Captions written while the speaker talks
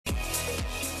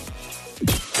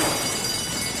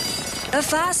The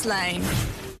Fast Lane.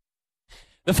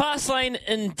 The Fast Lane,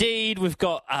 indeed. We've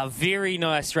got very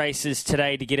nice races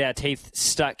today to get our teeth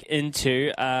stuck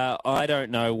into. I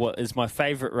don't know what is my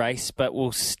favourite race, but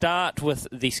we'll start with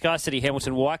the Sky City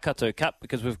Hamilton Waikato Cup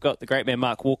because we've got the great man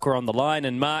Mark Walker on the line.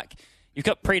 And Mark, you've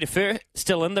got Prix de Feu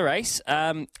still in the race.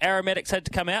 Aromatics had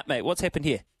to come out, mate. What's happened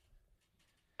here?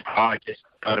 I just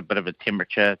got a bit of a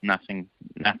temperature, nothing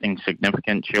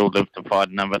significant. She'll live to fight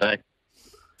another day.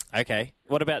 Okay.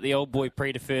 What about the old boy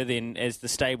Prix de Feu then as the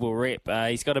stable rep?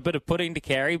 He's got a bit of pudding to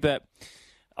carry, but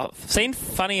I've seen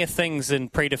funnier things in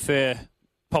Prix de Feu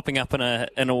popping up in a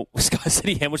Sky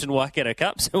City Hamilton Waikato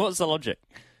Cup. So what's the logic?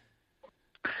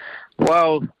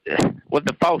 Well, with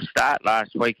the false start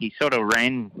last week, he sort of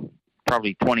ran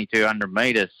probably 2,200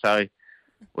 metres, so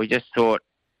we just thought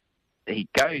he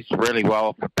goes really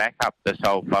well for backup, this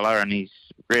old fella, and he's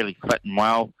really fit and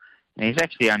well. And he's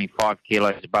actually only 5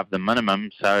 kilos above the minimum,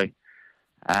 so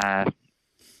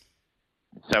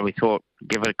we thought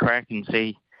give it a crack and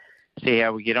see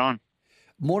how we get on.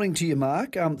 Morning to you,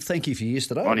 Mark. Thank you for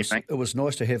yesterday. Morning, It was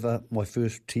nice to have my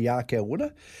first Te Akau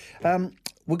winner.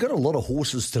 We've got a lot of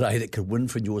horses today that could win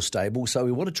from your stable, so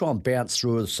we want to try and bounce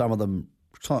through some of them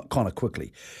kind of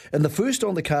quickly. And the first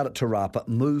on the card at Te Rapa,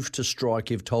 Move to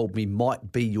Strike, you've told me,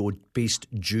 might be your best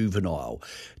juvenile.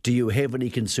 Do you have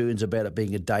any concerns about it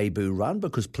being a debut run?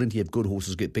 Because plenty of good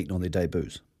horses get beaten on their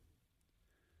debuts.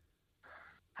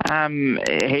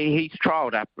 He's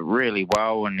trialled up really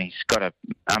well and he's got an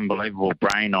unbelievable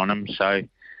brain on him. So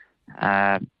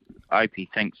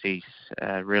Opie thinks he's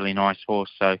a really nice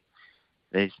horse. So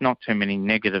there's not too many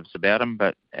negatives about him.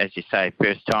 But as you say,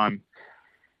 first time,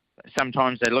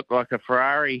 sometimes they look like a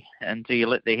Ferrari until you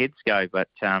let their heads go, but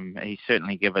he's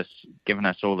certainly given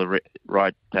us all the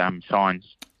right signs.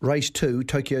 Race 2,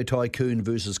 Tokyo Tycoon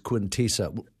versus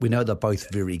Quintessa. We know they're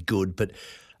both very good, but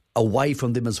away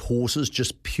from them as horses,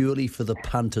 just purely for the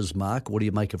punters, Mark, what do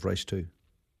you make of race 2?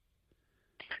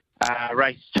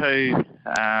 Race 2,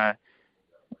 can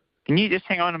you just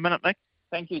hang on a minute, Mick?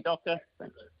 Thank you, Doctor.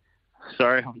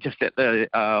 Sorry, I'm just at the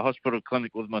hospital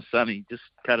clinic with my son. He just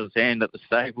cut his hand at the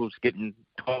stables getting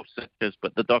 12 stitches,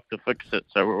 but the doctor fixed it,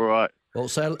 so we're all right. Well,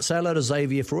 say hello to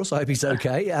Xavier for us. I hope he's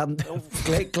okay.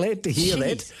 Glad to hear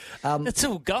that. Let's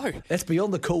all go. That's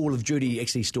beyond the call of Judy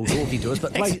actually still talking to us,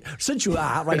 but since you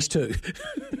are, race 2.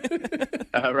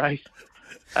 Race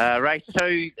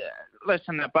 2,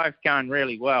 listen, they're both going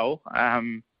really well.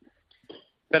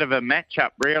 Bit of a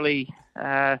match-up, really.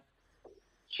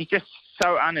 She's just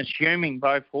so unassuming,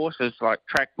 both horses, like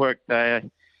track work. It's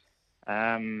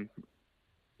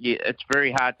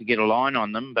very hard to get a line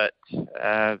on them, but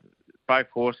both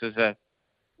horses are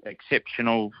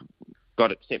exceptional,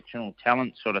 got exceptional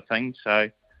talent sort of thing. So,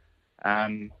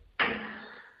 it'll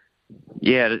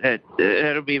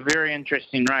be a very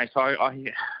interesting race.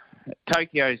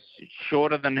 Tokyo's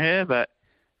shorter than her, but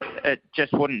it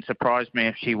just wouldn't surprise me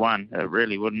if she won. It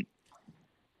really wouldn't.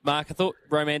 Mark, I thought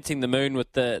Romancing the Moon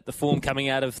with the form coming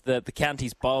out of the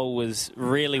Counties Bowl was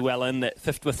really well in that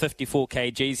with 54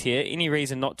 kgs here. Any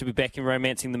reason not to be back in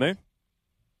Romancing the Moon?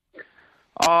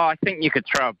 Oh, I think you could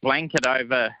throw a blanket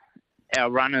over our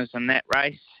runners in that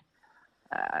race.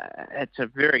 It's a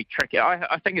very tricky...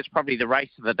 I think it's probably the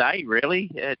race of the day, really.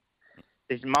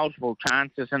 There's multiple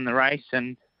chances in the race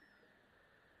and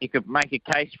you could make a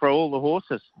case for all the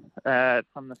horses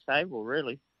from the stable,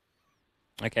 really.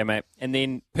 Okay, mate. And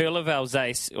then Perla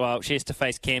Valzace, well, she has to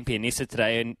face Campionessa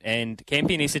today, and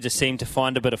Campionessa just seemed to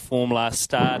find a bit of form last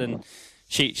start, and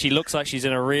she looks like she's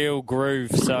in a real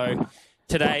groove. So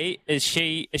today, is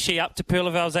she up to Perla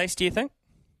Valzace, do you think?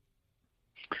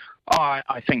 Oh,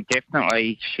 I think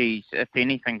definitely she's, if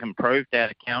anything, improved out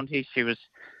of Counties. She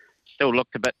still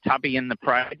looked a bit tubby in the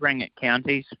parade ring at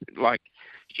Counties. Like,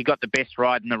 she got the best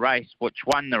ride in the race, which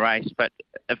won the race, but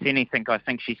if anything, I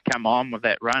think she's come on with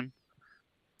that run.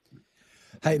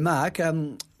 Hey, Mark,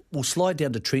 we'll slide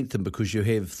down to Trentham because you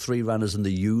have 3 runners in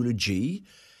the Eulogy.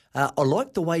 I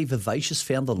like the way Vivacious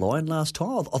found the line last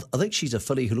time. I think she's a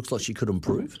filly who looks like she could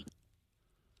improve.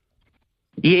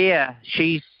 Yeah,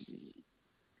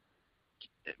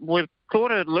 we've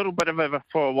thought a little bit of her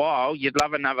for a while. You'd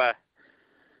love another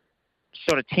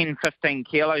sort of 10, 15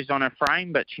 kilos on her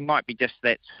frame, but she might be just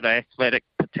that sort of athletic,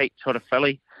 petite sort of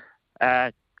filly.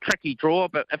 Tricky draw,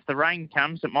 but if the rain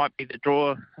comes, it might be the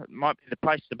draw, it might be the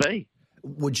place to be.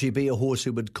 Would she be a horse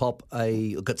who would cop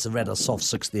it's a rather soft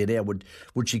 6 there now, would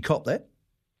she cop that?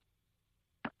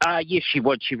 Yes, she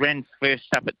would. She ran first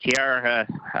up at Tiara,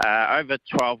 over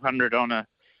 1,200 on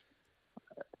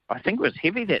I think it was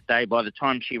heavy that day by the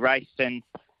time she raced, and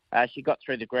she got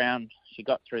through the ground. She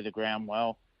got through the ground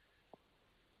well.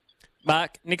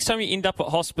 Mark, next time you end up at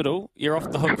hospital, you're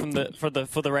off the hook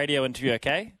for the radio interview,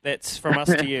 okay? That's from us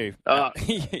to you.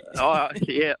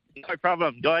 Yeah, no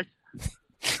problem, guys.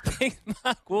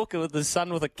 Mark Walker with his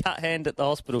son with a cut hand at the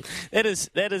hospital. That is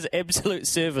absolute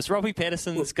service. Robbie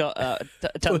Patterson's got a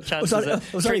ton of chances.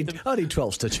 It was only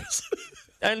 12 stitches.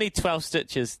 Only 12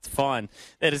 stitches. Fine.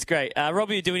 That is great.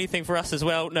 Robbie, you do anything for us as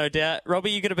well, no doubt.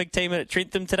 Robbie, you got a big team at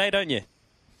Trentham today, don't you?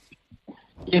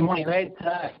 Yeah, morning, lads.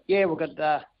 We've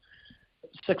got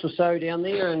 6 or so down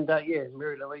there, and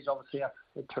Mary Louise obviously up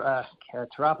at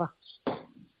Tarapa.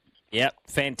 Yep,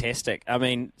 fantastic. I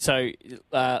mean, so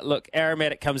look,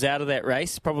 Aromatic comes out of that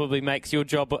race, probably makes your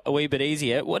job a wee bit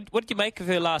easier. What did you make of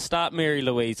her last start, Mary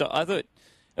Louise? I thought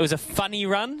it was a funny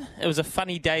run. It was a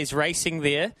funny day's racing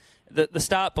there. The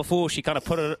start before, she kind of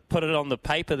put it on the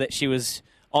paper that she was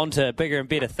onto bigger and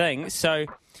better things. So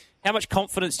how much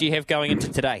confidence do you have going into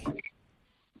today?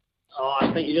 Oh,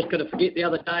 I think you just got to forget the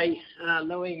other day,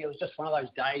 Louis. It was just one of those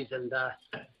days, and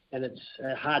it's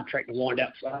a hard track to wind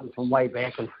up from way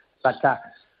back. But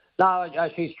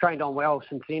she's trained on well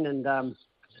since then, and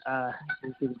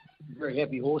she's a very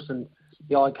happy horse, and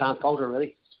I can't fault her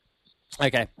really.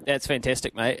 Okay, that's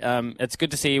fantastic, mate. It's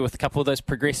good to see you with a couple of those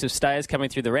progressive stayers coming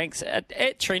through the ranks.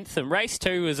 At Trentham, race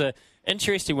 2 was an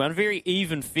interesting one, very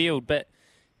even field, but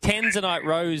Tanzanite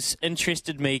Rose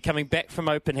interested me coming back from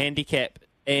open handicap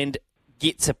and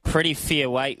gets a pretty fair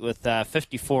weight with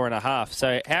 54.5.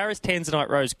 So how is Tanzanite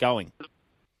Rose going?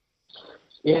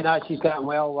 Yeah, no, she's going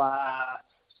well.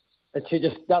 She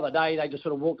just the other day they just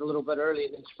sort of walked a little bit early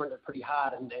and then sprinted pretty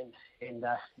hard and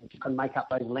she couldn't make up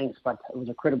those lengths, but it was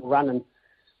a credible run. And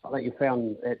I think you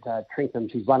found at Trentham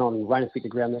she's run on rain affected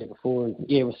ground there before, and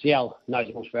with Ciel knows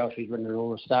the horse well. She's ridden in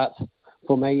all the starts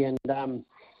for me, and I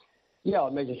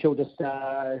imagine she'll just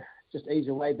ease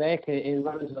her way back and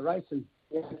run into the race, and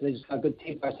there's a good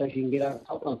tempo so she can get over the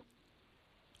top line.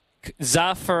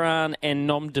 Zafaran and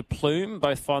Nom de Plume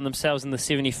both find themselves in the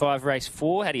 75 race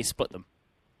 4. How do you split them?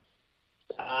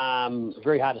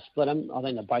 Very hard to split them. I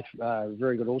think they're both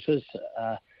very good horses.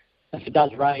 If it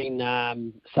does rain,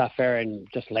 Zafaran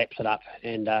just laps it up,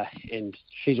 and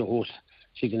she's a horse.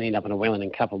 She can end up in a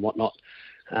Wellington Cup and whatnot.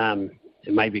 And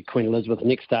maybe Queen Elizabeth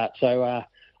next start. So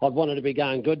I'd want her to be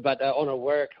going good, but on her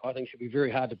work, I think she'll be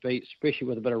very hard to beat, especially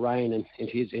with a bit of rain, and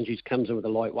she comes in with a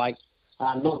light weight.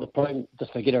 Not the problem,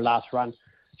 just forget her last run.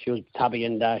 She was tubby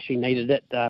and she needed it.